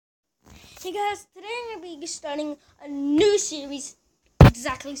Hey guys, today I'm going to be starting a new series.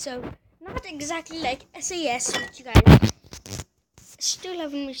 Exactly so. Not exactly like SAS, which you guys still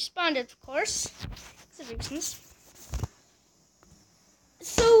haven't responded, of course. It's the reasons.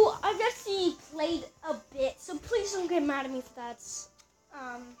 So, I've actually played a bit, so please don't get mad at me for that.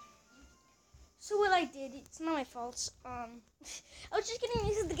 So what I did, it's not my fault. I was just getting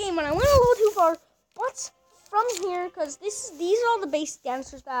used to the game and I went a little too far. But from here, because these are all the basic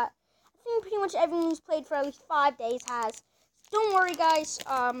answers that I think pretty much everyone who's played for at least 5 days has. So don't worry, guys.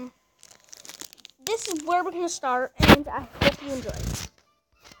 This is where we're gonna start, and I hope you enjoy.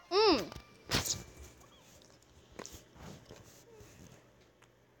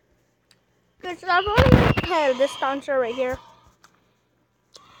 Good, so I've already had this sponsor right here.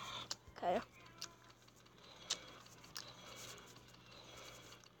 Okay.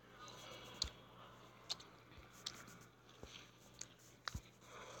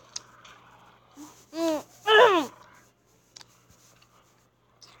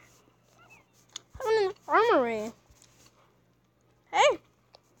 I'm in the armory. Hey.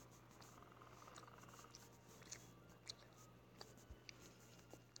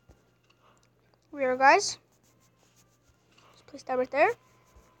 We are, guys. Just place that right there.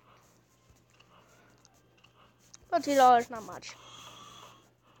 About $2, not much.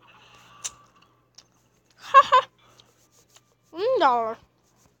 Haha. $1.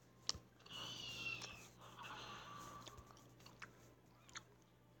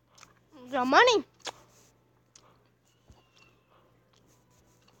 The money.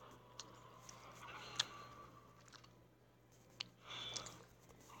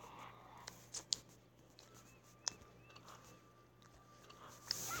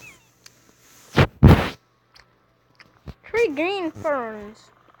 Tree green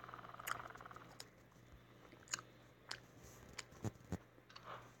ferns.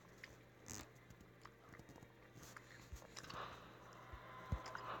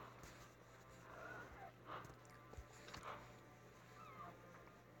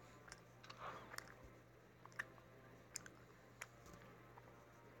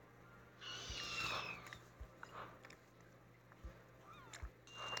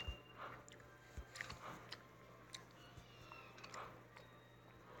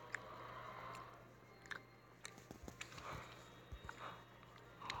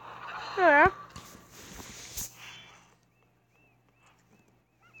 Yeah.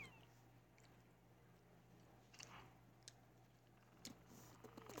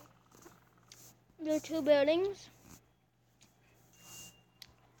 There are 2 buildings.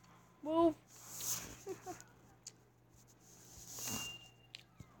 Move.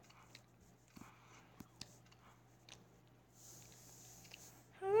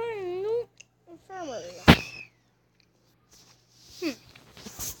 New infirmary.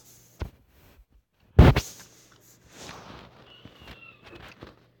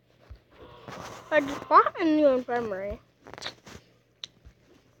 I just bought a new infirmary.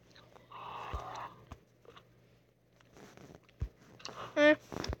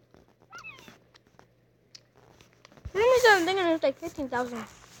 I'm thinking it's like 15,000.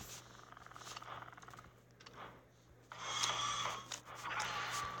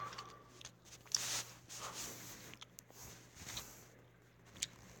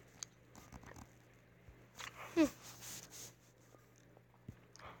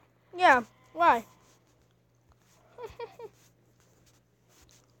 Yeah, why?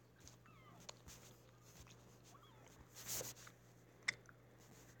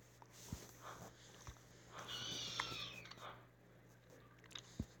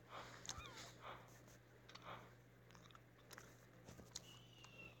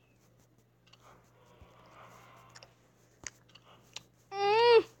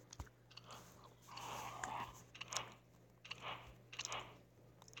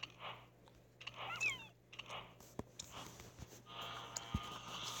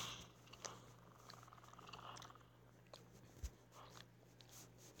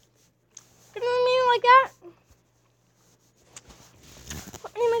 Like that.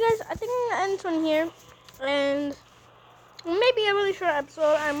 Well, anyway, guys, I think I'm gonna end this one here, and maybe a really short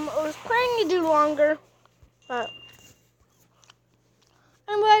episode. I was planning to do longer, but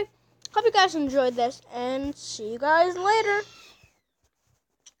anyway, hope you guys enjoyed this, and see you guys later.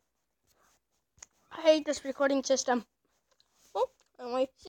 I hate this recording system. Oh, anyway.